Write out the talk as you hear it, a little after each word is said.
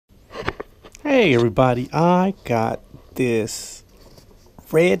Hey everybody, I got this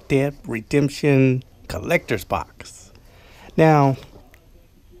Red Dead Redemption collector's box. Now,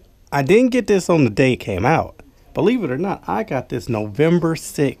 I didn't get this on the day it came out. Believe it or not, I got this November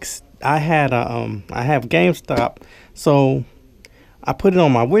 6th. I have Gamestop, so I put it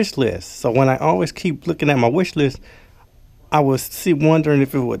on my wish list. So when I always keep looking at my wish list, I was wondering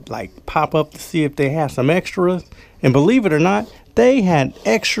if it would like pop up to see if they have some extras. And believe it or not, they had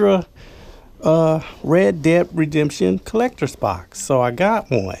extra Red Dead Redemption collector's box. So I got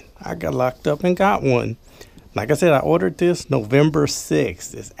one. I got locked up and got one. Like I said, I ordered this November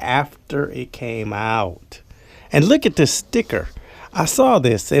 6th. It's after it came out. And look at this sticker. I saw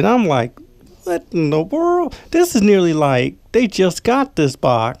this and I'm like, what in the world? This is nearly like they just got this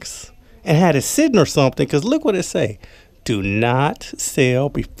box and had it sitting or something. Because look what it say. Do not sell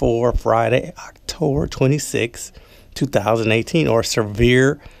before Friday, October 26, 2018 or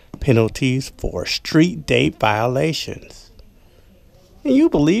severe penalties for street date violations. And you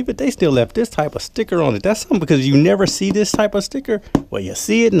believe it? They still left this type of sticker on it. That's something because you never see this type of sticker. Well, you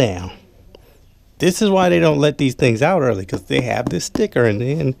see it now. This is why they don't let these things out early, because they have this sticker. And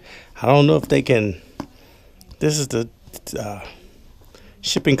then I don't know if they can. This is the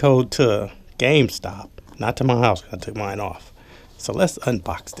shipping code to Gamestop, not to my house. I took mine off. So let's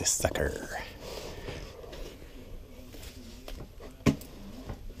unbox this sucker.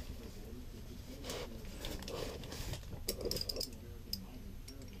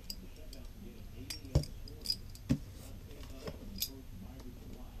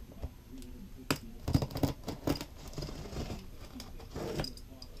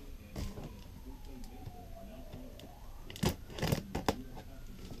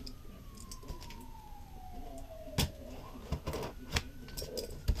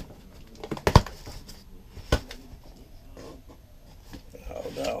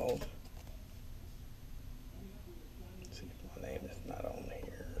 No. See if my name is not on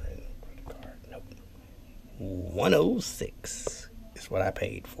here. And credit card. Nope. 106 is what I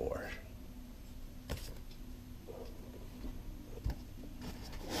paid for.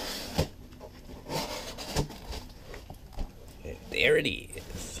 And there it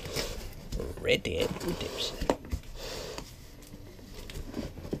is. Red Dead Redemption.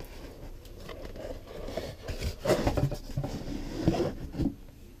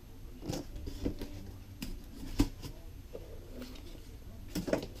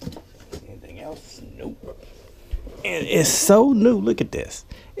 Nope. And it's so new. Look at this.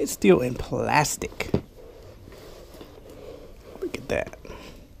 It's still in plastic. Look at that.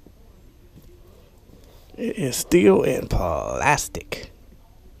 It is still in plastic.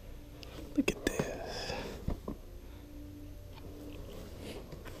 Look at this.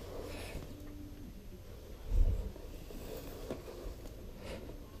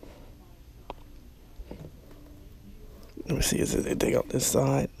 Let me see, is there anything on this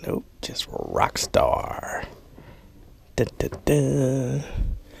side? Nope, just Rockstar. Da, da, da.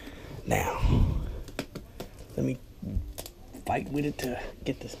 Now, let me fight with it to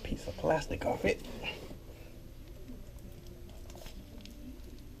get this piece of plastic off it.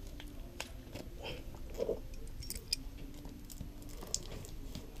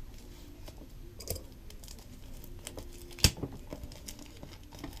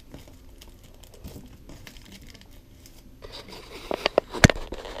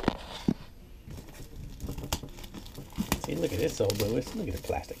 See, look at this old Lewis. Look at the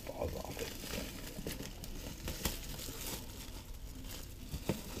plastic falls off it.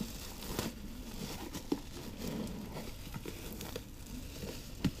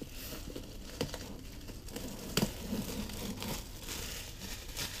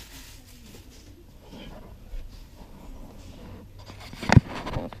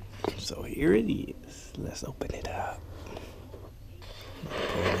 So here it is. Let's open it up.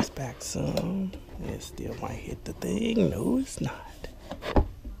 Pull this back some. It still might hit the thing. No, it's not.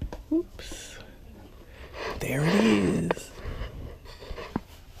 Oops. There it is.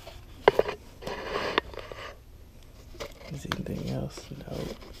 Is anything else? No.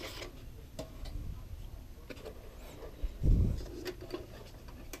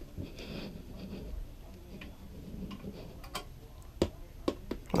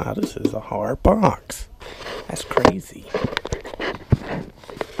 Wow, this is a hard box. That's crazy.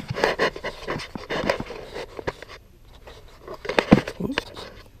 Oops.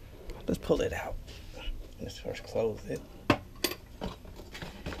 Let's pull it out. Let's first close it.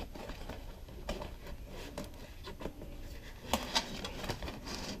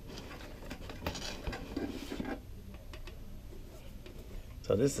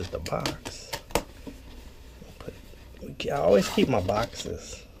 So this is the box. I always keep my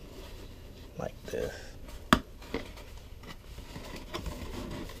boxes like this.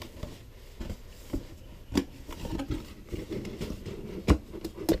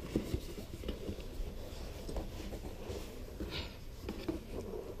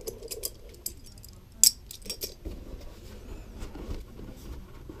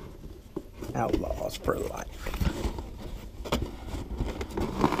 Outlaws for life.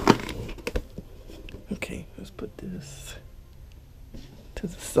 Okay, let's put this to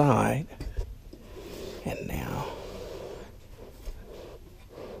the side. And now,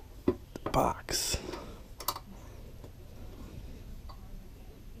 the box.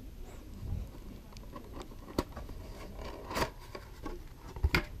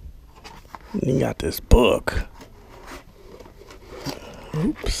 You got this book.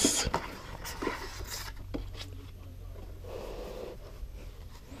 Oops.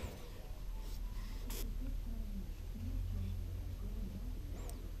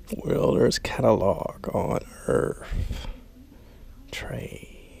 Welder's catalog on Earth. Trade.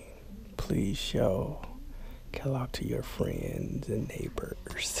 Please show catalog to your friends and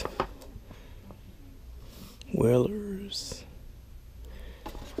neighbors. Welder's.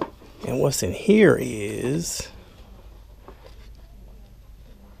 And what's in here is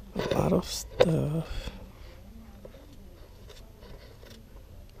a lot of stuff.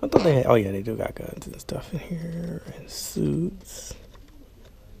 I thought they had, oh yeah, they do got guns and stuff in here, and suits,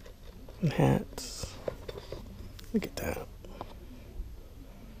 and hats. Look at that.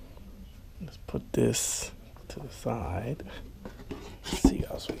 Let's put this to the side. Let's see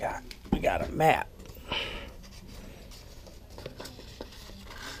what else we got. We got a map.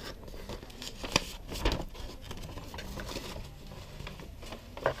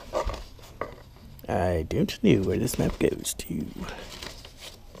 I don't know where this map goes to.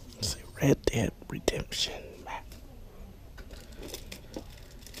 Let's see, Red Dead Redemption map.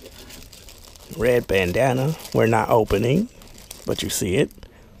 Red bandana. We're not opening, but you see it.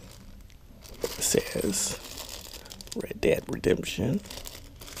 It says Red Dead Redemption.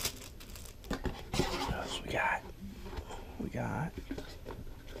 What else we got? We got.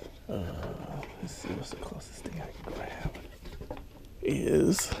 Let's see what's the closest thing I can grab.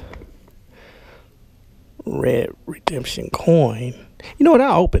 Is Red Redemption coin. You know what?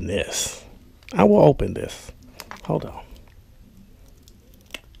 I'll open this. I will open this. Hold on.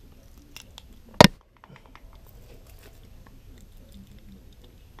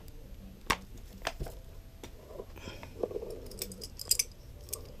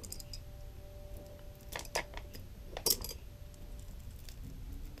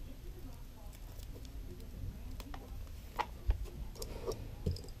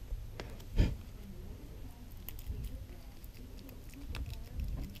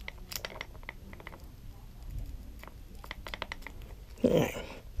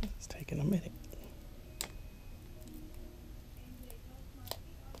 It's taking a minute.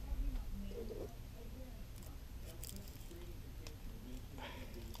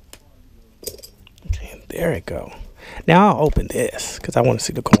 Okay, there it go. Now I'll open this because I want to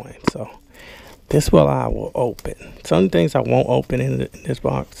see the coin. So this I will open. Some things I won't open in this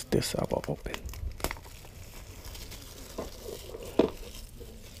box. This I will open.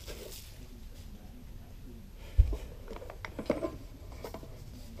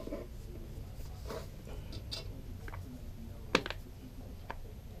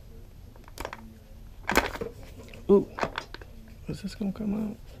 Ooh, is this gonna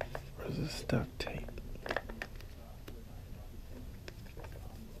come out? Or is this duct tape?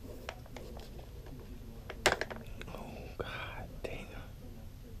 Oh, God dang.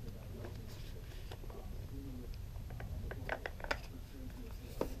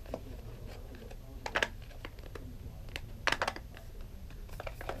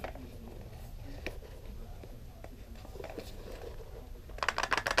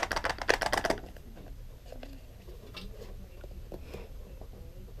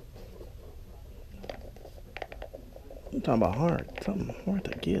 I'm talking about hard. Something hard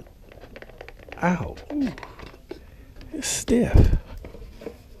to get out. Ooh, it's stiff.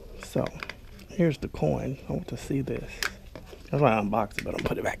 So, here's the coin. I want to see this. That's why I unboxed it, but I'm gonna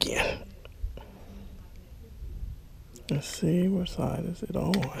put it back in. Let's see, what side is it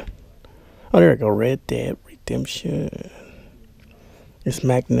on? Oh, there we go. Red Dead Redemption. It's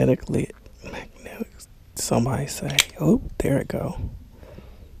magnetically magnetic. Somebody say. Oh, there it go.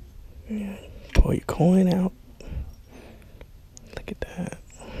 Yeah. Pull your coin out. Look at that.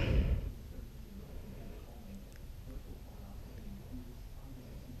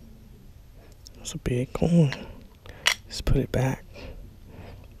 That's a big coin. Let's put it back.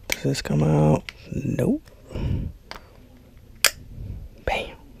 Does this come out? Nope.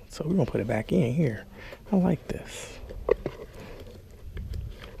 Bam. So we're gonna put it back in here. I like this.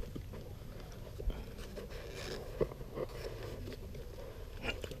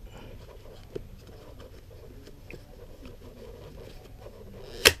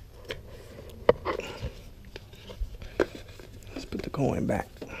 Let's put the coin back.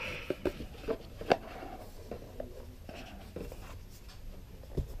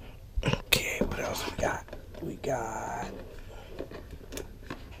 Okay, what else we got? We got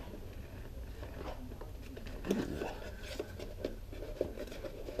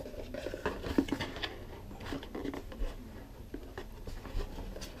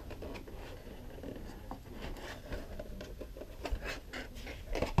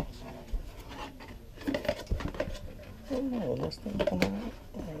oh no, that's not come out.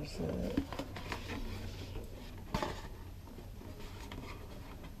 Where's it?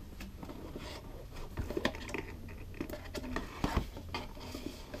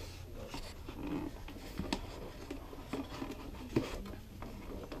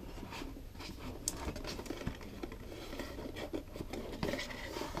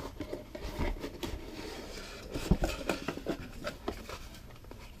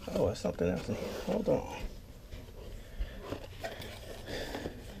 Oh, there's something else in here. Hold on.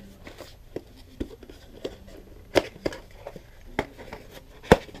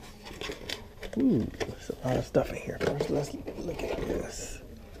 Ooh, there's a lot of stuff in here. First, let's look at this.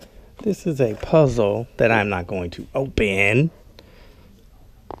 This is a puzzle that I'm not going to open.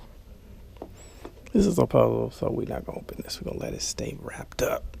 This is a puzzle, so we're not going to open this. We're going to let it stay wrapped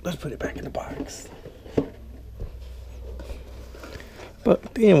up. Let's put it back in the box.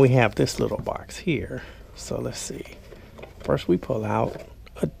 But then we have this little box here. So let's see. First, we pull out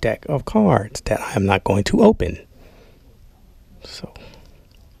a deck of cards that I'm not going to open. So,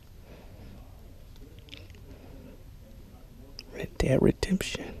 Red Dead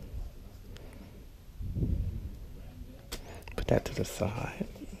Redemption. Put that to the side.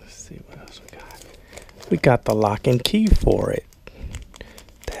 Let's see what else we got. We got the lock and key for it.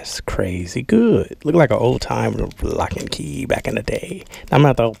 That's crazy good. Look like an old time lock and key back in the day. Now I'm going to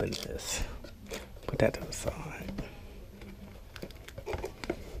have to open this. Put that to the side.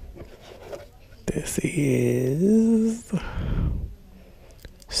 This is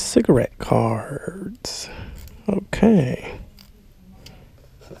cigarette cards. Okay.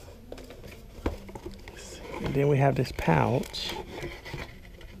 And then we have this pouch.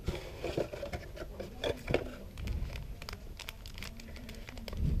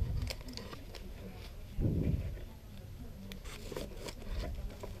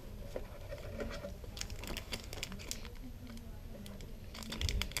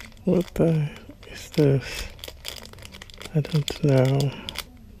 What the heck is this? I don't know.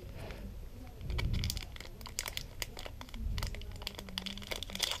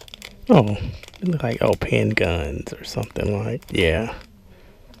 Oh, it looks like pen guns or something like, yeah.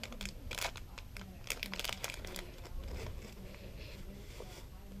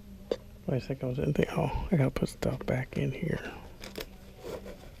 Wait a second, was anything? Oh, I gotta put stuff back in here.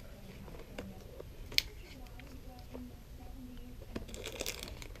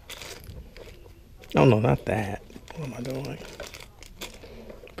 Oh no, not that. What am I doing?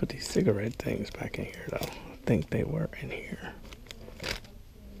 Put these cigarette things back in here though. I think they were in here.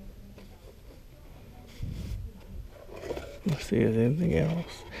 Let's see, is there anything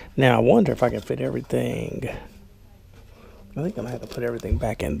else? Now I wonder if I can fit everything. I think I'm gonna have to put everything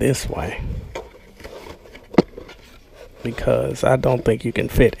back in this way. Because I don't think you can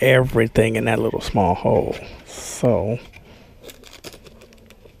fit everything in that little small hole. So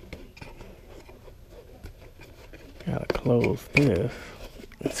gotta close this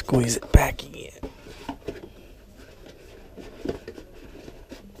and squeeze it back in.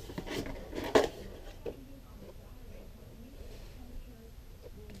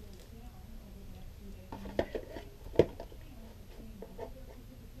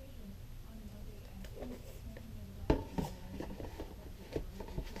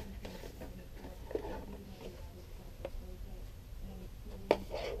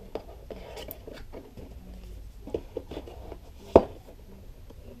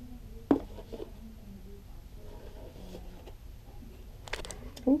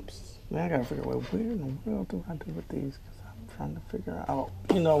 Oops. Now I gotta figure out where in the world do I do with these? Because I'm trying to figure out.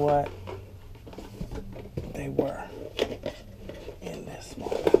 You know what? They were in this small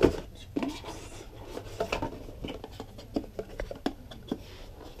package. Oops.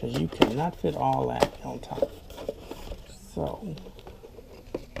 Because you cannot fit all that on top. So,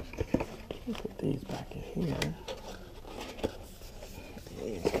 put these back in here.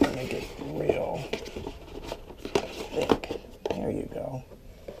 These gonna make it real thick. There you go.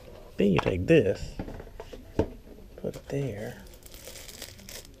 Then you take this, put it there,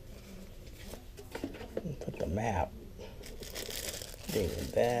 and put the map. Then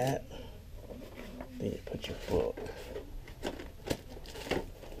that. Then you put your book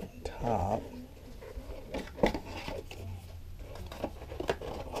on top.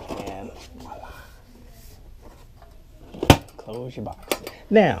 And voila. Close your box.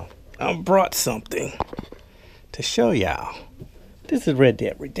 Now, I brought something to show y'all. This is Red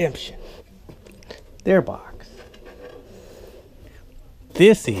Dead Redemption. Their box.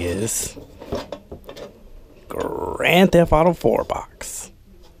 This is Grand Theft Auto 4 box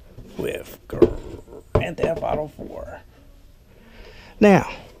with Grand Theft Auto 4.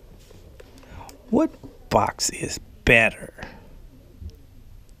 Now, what box is better?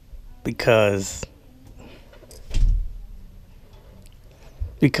 Because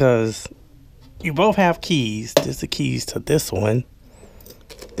you both have keys. There's the keys to this one.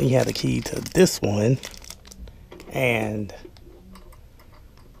 Then you have the key to this one. And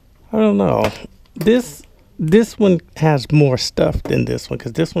I don't know. This one has more stuff than this one,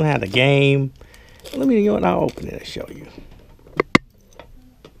 because this one had a game. Let me, you know what, I'll open it and show you.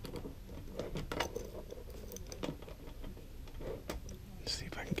 Let's see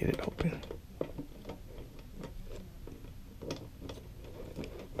if I can get it open.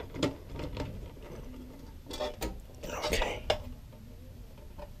 Okay.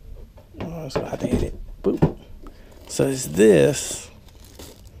 Oh, so I have to hit it. Boop. So it's this.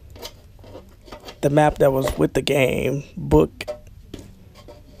 The map that was with the game, book,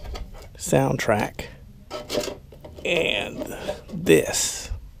 soundtrack, and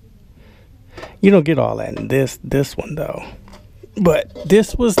this. You don't get all that in this one though. But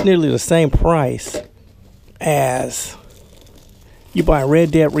this was nearly the same price as you buy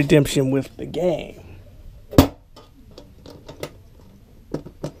Red Dead Redemption with the game.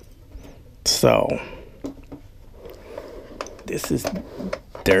 So this is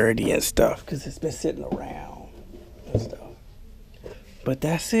dirty and stuff because it's been sitting around and stuff. But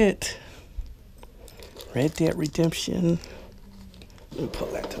that's it. Red Dead Redemption. Let me pull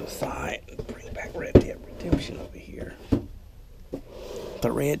that to the side and bring back Red Dead Redemption over here.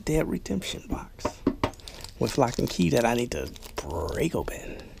 The Red Dead Redemption box with lock and key that I need to break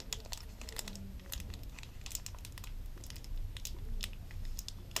open.